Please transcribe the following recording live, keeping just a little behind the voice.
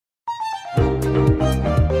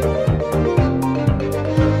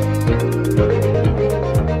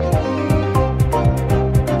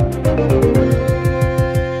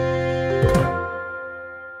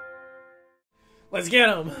get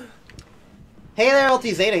him! Hey there,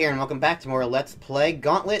 Ultizeta here, and welcome back to more Let's Play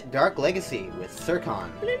Gauntlet Dark Legacy with Sircon.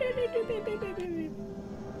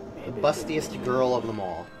 The bustiest girl of them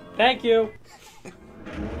all. Thank you!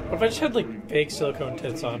 What if I just had, like, fake silicone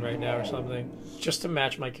tits on right now or something? Just to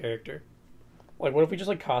match my character. Like, what if we just,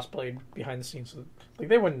 like, cosplayed behind the scenes? Like,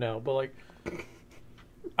 they wouldn't know, but, like...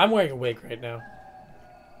 I'm wearing a wig right now.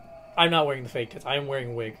 I'm not wearing the fake tits. I am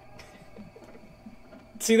wearing a wig.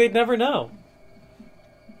 See, they'd never know.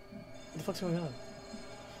 What the fuck's going on?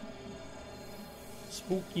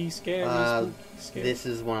 Spooky, scary, spooky, scary. This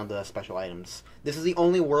is one of the special items. This is the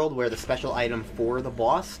only world where the special item for the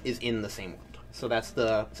boss is in the same world. So that's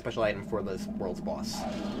the special item for this world's boss.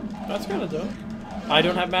 That's kind of dope. I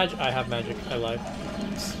don't have magic. I have magic. I lied.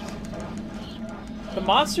 The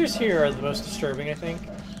monsters here are the most disturbing, I think.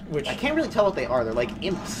 Which I can't really tell what they are. They're like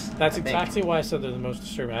imps. That's exactly why I said they're the most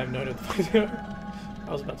disturbing. I have no idea what the fuck they are.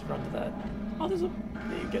 I was about to run to that. Oh, there's a...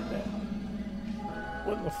 Yeah, you get that.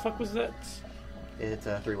 What the fuck was that? It's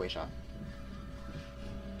a three-way shot.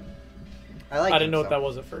 I didn't know what that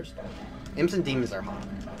was at first. Imps and demons are hot.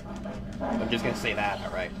 I'm just gonna say that,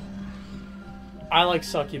 alright. I like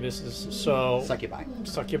succubuses, so... Succubi.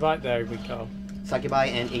 Succubi? There we go. Succubi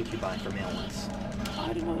and incubi for male ones. Oh,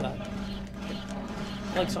 I didn't know that.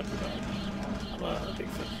 I like succubi. I'm a big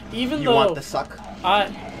fan. Even you though... You want the suck?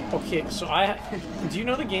 Okay, so do you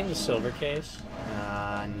know the game The Silver Case?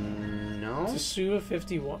 No. Tsuba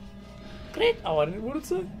 51. Great! Oh, I didn't... What did it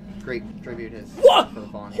say? Great tribute is what? For the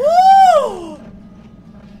fallen Woo!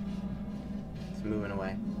 It's moving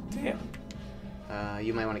away. Damn.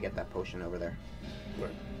 You might want to get that potion over there. Where?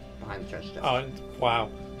 Behind the treasure chest. Oh, wow.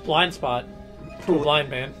 Blind spot. To a blind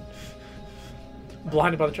man.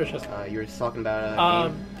 Blinded by the treasure chest. You were just talking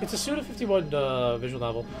about it's a Suda 51 visual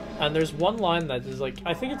novel, and there's one line that is like,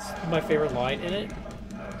 I think it's my favorite line in it,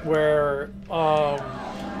 where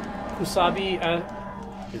Kusabi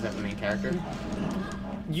is that the main character?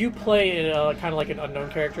 You play kind of like an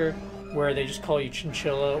unknown character where they just call you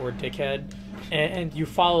Chinchilla or Dickhead, and you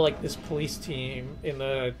follow like this police team in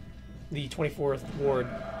the 24th Ward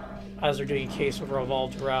as they're doing a case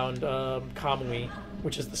revolved around Kamui,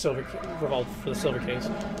 which is the silver revolved for the Silver Case.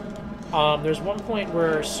 There's one point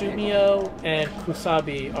where Sumio and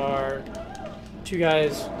Kusabi are two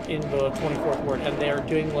guys in the 24th Ward, and they're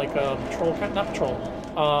doing like a patrol, not patrol,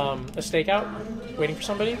 a stakeout, waiting for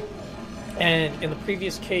somebody. And in the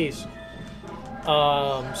previous case,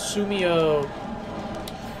 Sumio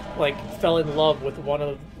like fell in love with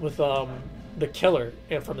the killer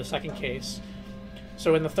from the second case.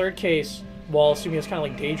 So in the third case, while Sumio's kind of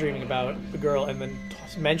like daydreaming about the girl and then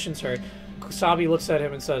mentions her, Kusabi looks at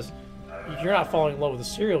him and says, "You're not falling in love with a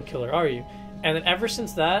serial killer, are you?" And then ever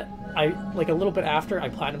since that, I like a little bit after I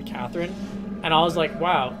platinumed Catherine, and I was like,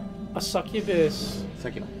 "Wow, a succubus."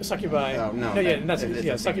 Succubi. Oh, no.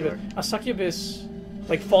 Succubus. A succubus,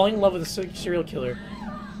 like falling in love with a serial killer,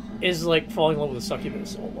 is like falling in love with a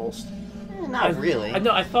succubus almost. Not really.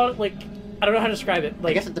 I thought like. I don't know how to describe it. Like,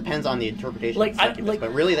 I guess it depends on the interpretation like, of succubus,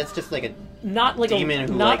 but really that's just like a demon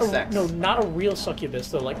who likes sex. No, not a real succubus,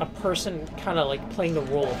 though. Like a person kind of like playing the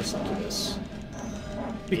role of a succubus.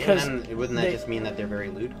 Because wouldn't that just mean that they're very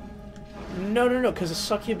lewd? No, because a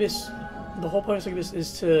succubus, the whole point of succubus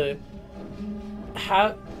is to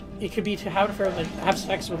have, it could be to have an affair with, have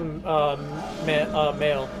sex with a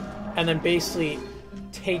male, and then basically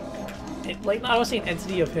take, like, I don't want to say an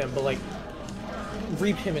entity of him, but like,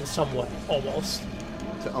 reap him in some way, almost.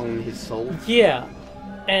 To own his soul? Yeah.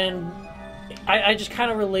 And I just kind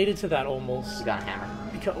of related to that almost. You got a hammer.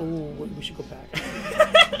 Because, we should go back.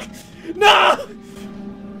 No!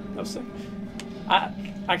 That was sick.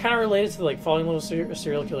 I kind of related to, like, falling in love with a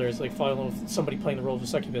serial killer is like falling in love with somebody playing the role of a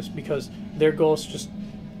succubus, because their goal is just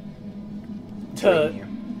to...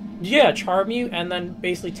 Yeah, charm you, and then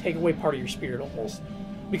basically take away part of your spirit, almost.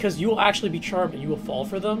 Because you will actually be charmed, and you will fall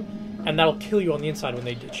for them, and that'll kill you on the inside when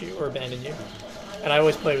they ditch you or abandon you. And I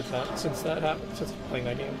always played with that since that happened, since playing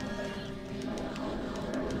that game.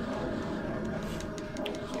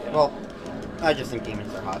 Yeah. Well, I just think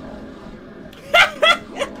demons are hot.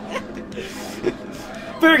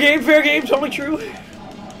 Fair game, totally true.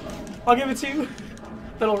 I'll give it to you.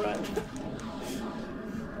 That'll run.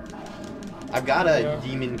 I've got a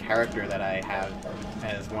demon character that I have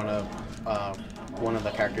as one of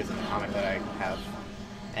the characters in the comic that I have.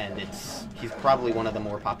 And he's probably one of the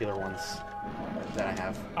more popular ones that I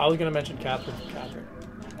have. I was gonna mention Catherine.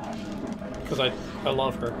 Because I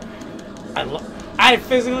love her. I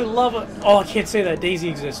physically love her. Oh, I can't say that. Daisy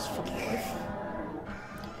exists.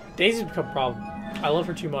 Daisy's become a problem. I love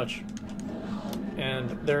her too much.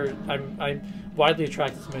 And I'm widely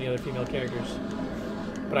attracted to many other female characters.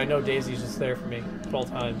 but I know Daisy's just there for me at all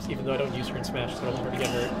times, even though I don't use her in Smash, so I don't want her to get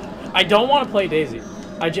hurt. I don't want to play Daisy.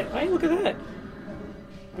 Hey, look at that.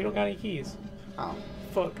 We don't got any keys. Oh.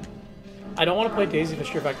 Fuck. I don't want to play Daisy for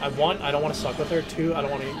sheer fact. One, I don't want to suck with her. Two, I don't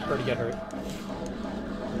want her to get hurt.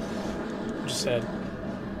 Just said.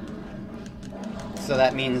 So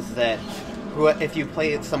that means that if you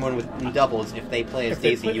play someone with doubles, if they play as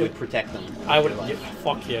Daisy, you would protect them. I would. Yeah,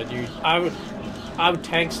 fuck yeah, dude. I would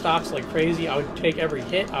tank stocks like crazy. I would take every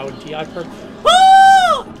hit. I would DI per.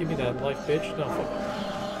 Ah! Give me that life, bitch. No, fuck.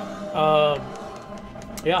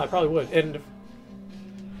 Yeah, I probably would. And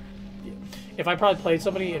if I probably played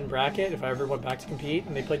somebody in bracket, if I ever went back to compete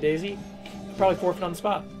and they played Daisy, I'd probably forfeit on the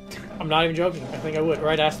spot. I'm not even joking. I think I would. Or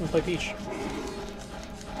I'd ask them to play Peach.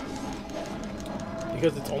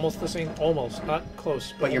 Because it's almost the same. Almost. Not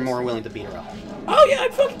close. But you're more willing to beat her up. Oh yeah,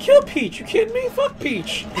 I'd fucking kill Peach. You kidding me? Fuck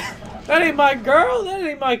Peach. That ain't my girl. That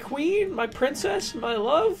ain't my queen. My princess. My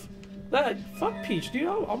love. Fuck Peach, dude.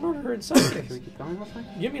 I'll murder her in seconds. Can we keep going real quick?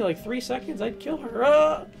 Give me like 3 seconds. I'd kill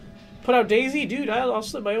her. Put out Daisy, dude. I'll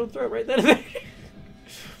slit my own throat right then and there.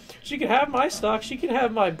 She can have my stock. She can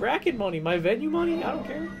have my bracket money, my venue money. I don't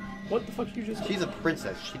care. What the fuck you just? She's a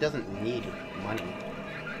princess. She doesn't need money.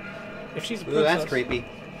 If she's a princess, ooh, that's creepy.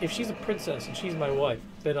 If she's a princess and she's my wife,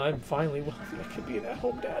 then I'm finally wealthy. I could be an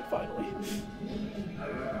at-home dad finally.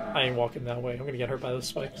 I ain't walking that way. I'm gonna get hurt by those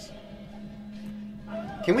spikes.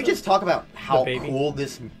 Can we just talk about how cool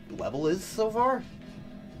this level is so far?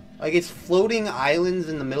 Like, it's floating islands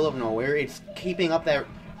in the middle of nowhere. It's keeping up that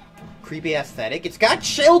creepy aesthetic. It's got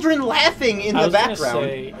children laughing in the background. I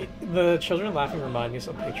was gonna say, the children laughing remind me of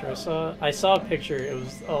some picture I saw. I saw a picture. It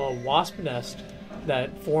was a wasp nest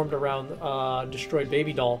that formed around a destroyed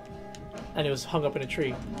baby doll, and it was hung up in a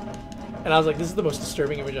tree. And I was like, this is the most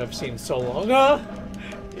disturbing image I've seen in so long.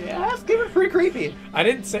 Yeah, it's getting pretty creepy. I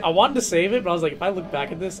wanted to save it, but I was like, if I look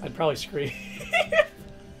back at this, I'd probably scream.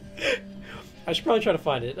 I should probably try to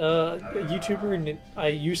find it. A YouTuber I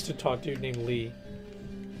used to talk to named Lee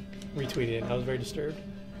retweeted it, and I was very disturbed.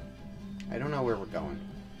 I don't know where we're going.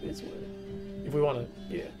 It's weird. If we want to,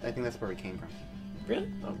 yeah. I think that's where we came from.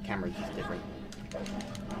 Really? Oh, the camera's just different.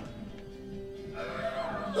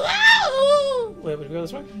 Wait, would we go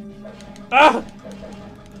this way? Ah!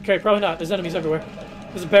 Okay, probably not. There's enemies everywhere.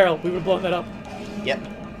 There's a barrel. We would have blown that up. Yep.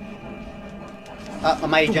 A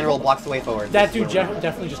mighty general blocks the way forward. That dude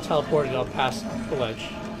definitely just teleported up past the ledge.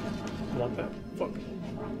 I want that. Fuck.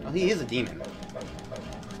 Well, he is a demon.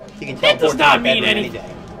 He can teleport. That does not mean anything.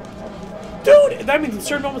 Dude, that means in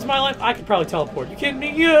certain moments of my life, I could probably teleport. You kidding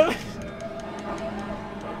me? Yeah.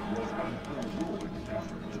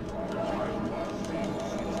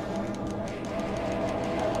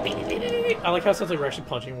 I like how it sounds like we're actually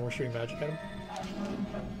punching when we're shooting magic at him.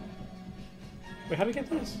 Wait, how do we get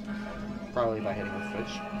this? Probably by hitting the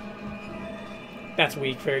switch. That's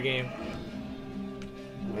weak. Fair game.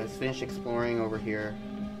 Let's finish exploring over here.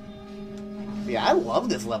 Yeah, I love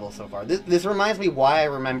this level so far. This reminds me why I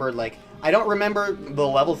remembered, like, I don't remember the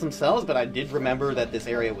levels themselves, but I did remember that this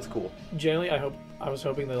area was cool. Generally, I was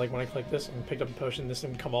hoping that, like, when I clicked this and picked up a potion, this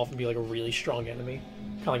would come off and be, like, a really strong enemy.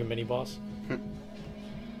 Kind of like a mini-boss. And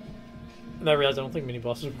I realized I don't think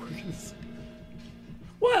mini-bosses work in this.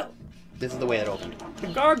 Well! This is the way it opened. The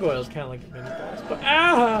gargoyle's kind of like a mini-boss, but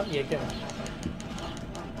ah! Yeah, get him.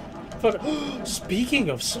 Fuck. Speaking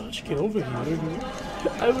of such, get over here.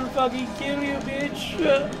 I will fucking kill you, bitch.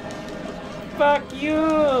 Fuck you.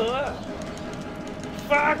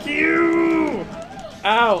 Fuck you.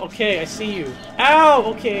 Ow, okay, I see you. Ow,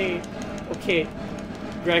 okay. Okay.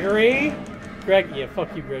 Gregory? Yeah,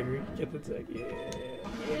 fuck you, Gregory. Get the tech. Yeah.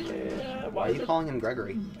 Why are you calling him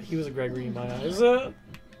Gregory? He was a Gregory in my eyes.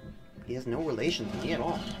 He has no relation to me at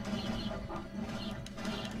all.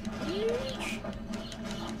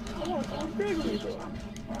 I want to call him Gregory, though.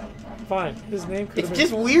 Fine, his name could have been... It's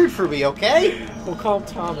just weird for me, okay? We'll call him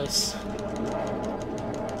Thomas.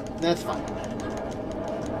 That's fine.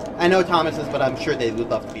 I know Thomases, but I'm sure they would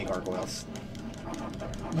love to be gargoyles.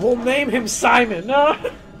 We'll name him Simon.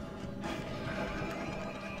 I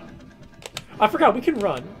forgot, we can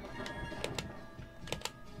run.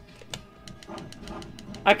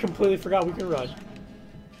 I completely forgot we can run.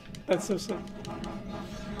 That's so sick.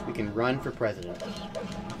 We can run for president.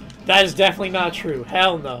 That is definitely not true.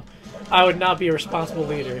 Hell no. I would not be a responsible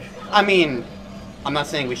leader. I mean, I'm not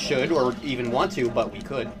saying we should or even want to, but we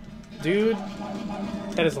could. Dude,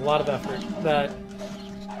 that is a lot of effort. That...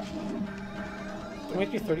 We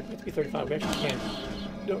have to be 30, we have to be 35. We actually can't.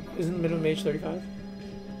 No, isn't the minimum age 35?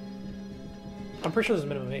 I'm pretty sure there's a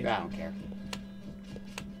minimum age. I don't care.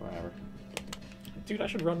 Whatever. Dude, I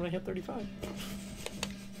should run when I hit 35.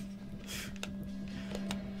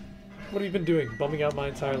 What have you been doing? Bumming out my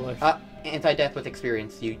entire life. Anti-death with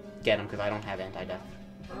experience. You get them because I don't have anti-death.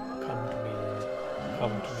 Come to me.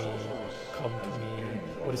 Come to me. Come to me.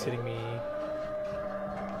 What is hitting me?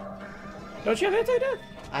 Don't you have anti-death?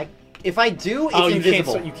 If I do, it's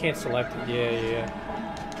invisible. You can't select it. Yeah.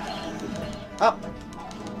 Oh.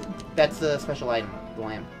 That's the special item. The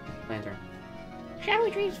lantern.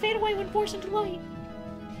 Shadowy dreams fade away when forced into light.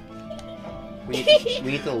 We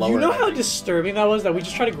need to lower. You know how disturbing that was? That we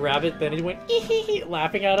just tried to grab it, then it went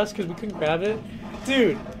laughing at us because we couldn't grab it?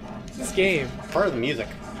 Dude, this game. Part of the music.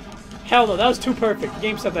 Hell no, that was too perfect. The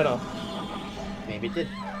game set that up. Maybe it did.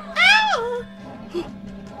 Ah!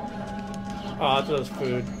 Oh, I thought it was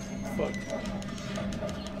food. Fuck.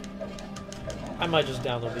 I might just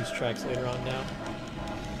download these tracks later on now.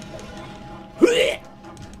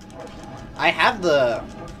 I have the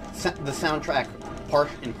soundtrack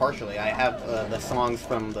partially. I have the songs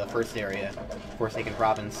from the first area, Forsaken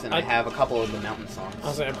Province, and I have a couple of the mountain songs. I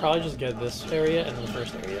was like, I'd probably just get this area and then the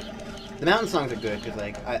first area. The mountain songs are good because,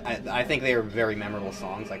 like, I think they are very memorable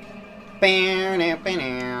songs. Like, actually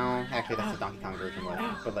that's the Donkey Kong version,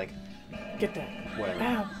 but like, get that. Whatever.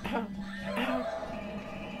 Ow! Ow! Ow!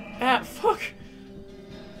 Ah! Fuck!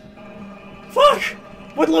 Fuck!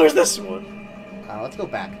 What lowers this one? Let's go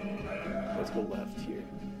back. Let's go left here.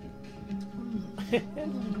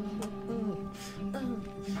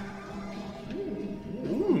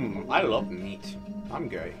 I love meat. I'm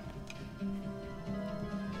gay.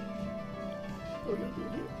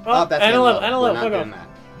 Oh, that's and a level, We're not fuck doing off. that.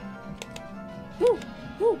 Woo!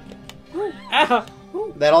 Woo! Woo! Ah!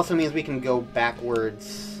 Woo! That also means we can go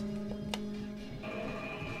backwards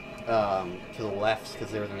to the left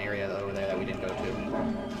because there was an area over there that we didn't go to.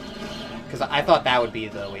 Because I thought that would be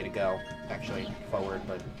the way to go, actually, forward,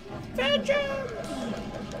 but... Vengeance!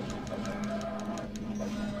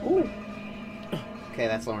 Ooh. Okay,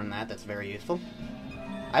 that's lowering that. That's very useful.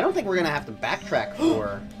 I don't think we're going to have to backtrack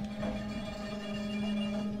for...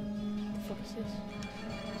 What the fuck is this?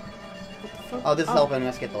 What the fuck? Oh, this is helping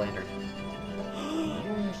us get the lantern.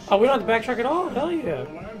 Oh, we don't have to backtrack at all? Hell yeah.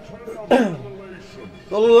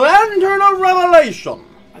 The Lantern of Revelation!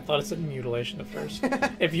 I thought it said mutilation at first.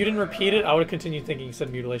 If you didn't repeat it, I would have continued thinking it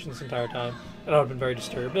said mutilation this entire time. And I would have been very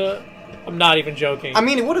disturbed. I'm not even joking. I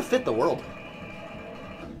mean, it would have fit the world.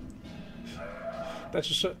 That's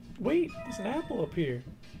just so... Wait, there's an apple up here.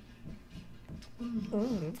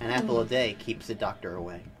 An apple a day keeps the doctor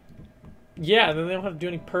away. Yeah, and then they don't have to do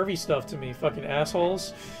any pervy stuff to me. Fucking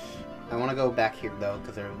assholes. I want to go back here, though,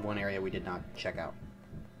 because there's one area we did not check out.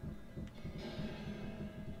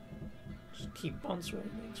 Just keep on swimming.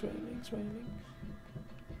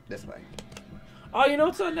 This way. Oh, you know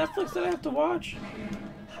what's on Netflix that I have to watch?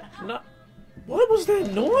 Not... What was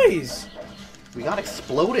that noise? We got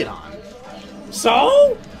exploded on.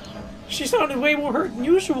 So? She sounded way more hurt than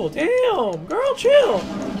usual. Damn, girl, chill.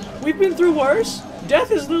 We've been through worse. Death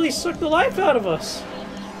has literally sucked the life out of us.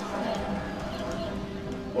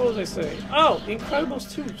 What was I saying? Oh, The Incredibles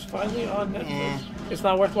 2 is finally on Netflix. It's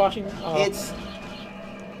not worth watching?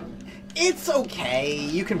 It's okay.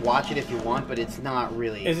 You can watch it if you want, but it's not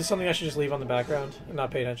really... Is it something I should just leave on the background and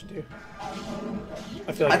not pay attention to?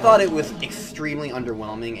 I thought it was extremely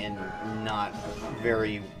underwhelming and not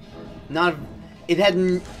very... It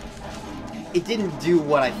didn't do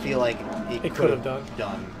what I feel like it could have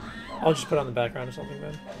done. I'll just put it on the background or something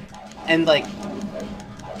then. And, like,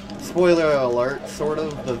 spoiler alert, sort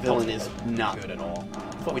of, the villain is not good at all.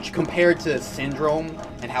 Which, compared to Syndrome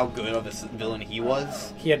and how good of a villain he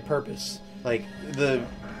was... He had purpose. Like,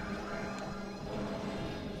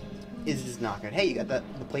 it's just not good. Hey, you got the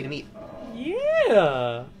plate of meat.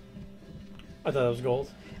 Yeah! I thought that was gold.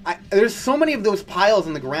 There's so many of those piles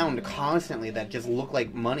on the ground constantly that just look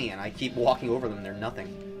like money, and I keep walking over them. They're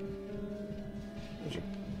nothing.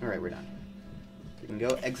 Alright, we're done. We can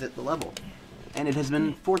go exit the level. And it has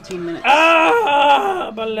been 14 minutes.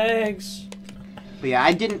 Ah! My legs! But yeah,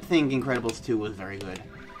 I didn't think Incredibles 2 was very good.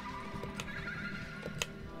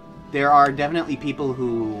 There are definitely people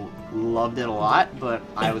who loved it a lot, but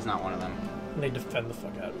I was not one of them. And they defend the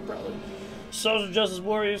fuck out of it, probably. Social justice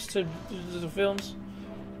warriors to the films.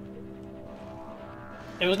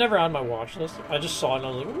 It was never on my watch list. I just saw it and I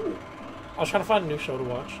was like, ooh. I was trying to find a new show to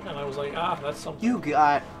watch, and I was like, that's something. You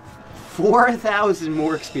got 4,000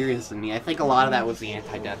 more experience than me. I think a lot of that was the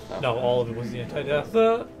anti-death, though. No, all of it was the anti-death.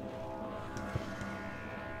 But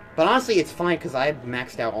honestly, it's fine, because I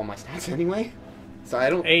maxed out all my stats anyway. So I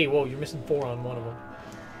don't... Hey, whoa, you're missing 4 on one of them.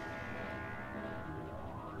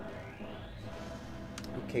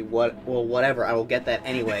 Okay, well, whatever. I will get that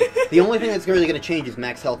anyway. The only thing that's really going to change is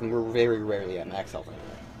max health, and we're very rarely at max health anyway.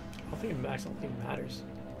 I don't think max health even matters.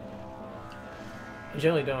 I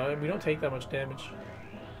generally don't. We don't take that much damage.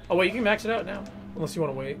 Oh wait, you can max it out now, unless you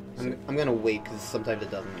want to wait. I'm gonna wait because sometimes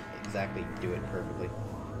it doesn't exactly do it perfectly.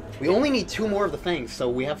 We only need 2 more of the things, so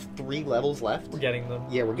we have 3 levels left. We're getting them.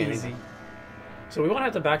 Yeah, we're getting easy. them. So we won't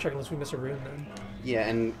have to backtrack unless we miss a rune then. Yeah,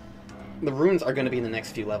 and the runes are going to be in the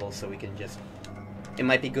next few levels, so we can just... It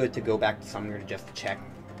might be good to go back to Summoner to just check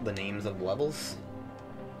the names of the levels.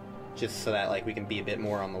 Just so that like we can be a bit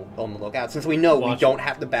more on the lookout. Since we know we don't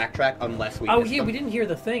have to backtrack unless we miss them. We didn't hear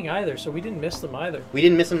the thing either, so we didn't miss them either. We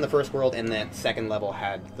didn't miss them in the first world, and that second level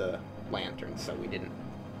had the lantern, so we didn't.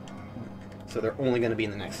 So they're only going to be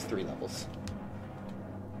in the next 3 levels.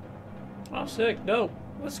 Oh, sick. No.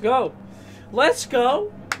 Let's go. Let's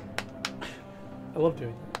go! I love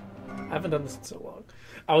doing that. I haven't done this in so long.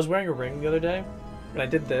 I was wearing a ring the other day, and I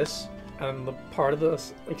did this, and the part of the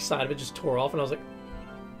side of it just tore off, and I was like,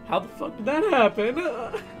 how the fuck did that happen?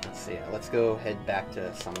 Let's see. Let's go head back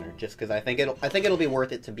to Summoner, just because I think it'll be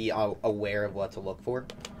worth it to be aware of what to look for.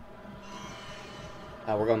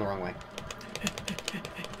 We're going the wrong way.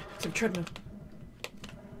 It's a treadmill.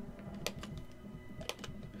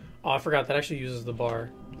 Oh, I forgot. That actually uses the bar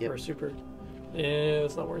for super. Yeah,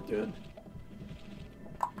 that's not worth doing.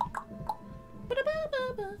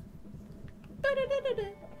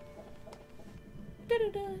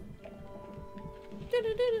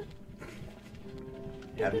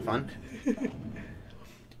 Having fun?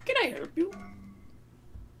 Can I help you?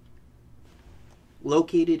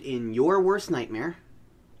 Located in your worst nightmare.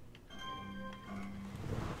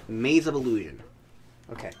 Maze of Illusion.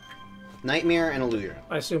 Okay. Nightmare and Illusion.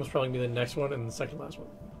 I assume it's probably going to be the next one and the second last one.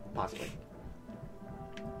 Possibly.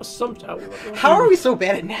 How are we so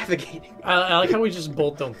bad at navigating? I like how we just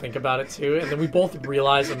both don't think about it too, and then we both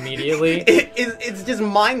realize immediately. It's just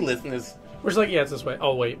mindlessness. We're just like, yeah, it's this way.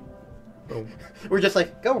 Oh, wait. Boom. We're just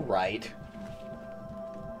like, go right.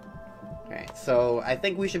 Okay, so I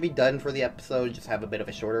think we should be done for the episode. Just have a bit of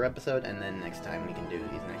a shorter episode, and then next time we can do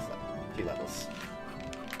these next few levels.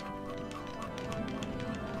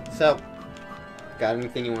 So, got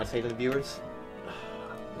anything you want to say to the viewers?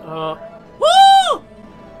 Woo!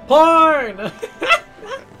 Porn!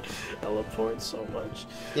 I love porn so much.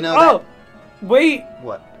 You know. Oh, wait.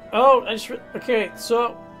 What? Oh, okay.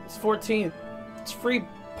 So it's 14th. It's free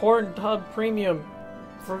Pornhub Premium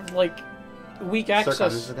for like week access. Circa,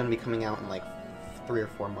 this is going to be coming out in like 3 or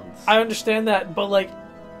 4 months. I understand that, but like,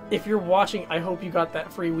 if you're watching, I hope you got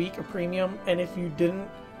that free week of premium. And if you didn't,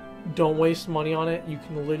 don't waste money on it. You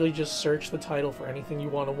can literally just search the title for anything you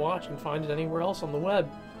want to watch and find it anywhere else on the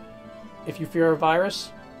web. If you fear a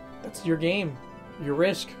virus, that's your game. Your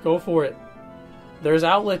risk. Go for it. There's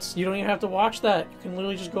outlets. You don't even have to watch that. You can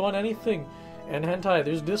literally just go on anything. And hentai.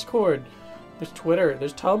 There's Discord. There's Twitter.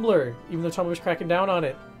 There's Tumblr. Even though Tumblr's cracking down on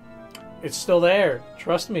it. It's still there.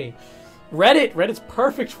 Trust me. Reddit. Reddit's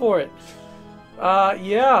perfect for it.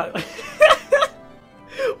 Yeah.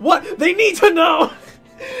 What? They need to know.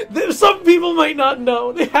 Some people might not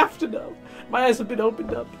know. They have to know. My eyes have been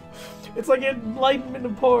opened up. It's like enlightenment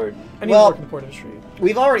of porn. I need to work in the porn industry.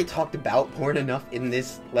 We've already talked about porn enough in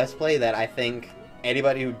this Let's Play that I think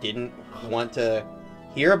anybody who didn't want to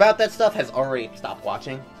hear about that stuff has already stopped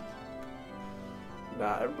watching.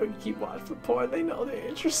 Nah, everybody keep watching porn. They know they're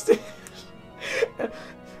interested.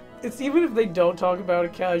 It's even if they don't talk about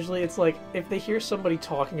it casually, it's like, if they hear somebody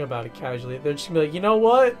talking about it casually, they're just gonna be like, you know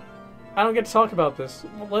what? I don't get to talk about this.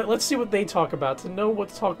 Let's see what they talk about to know what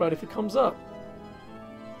to talk about if it comes up.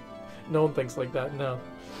 No one thinks like that, no.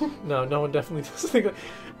 No one definitely doesn't think like...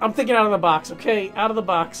 I'm thinking out of the box, okay? Out of the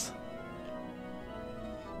box.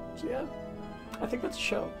 So yeah, I think that's a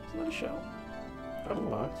show. Isn't that a show? Out of the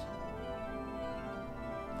box.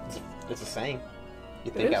 It's a saying.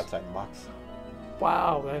 You think outside the box.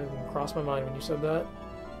 Wow, that didn't even cross my mind when you said that.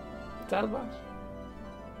 It's out of the box.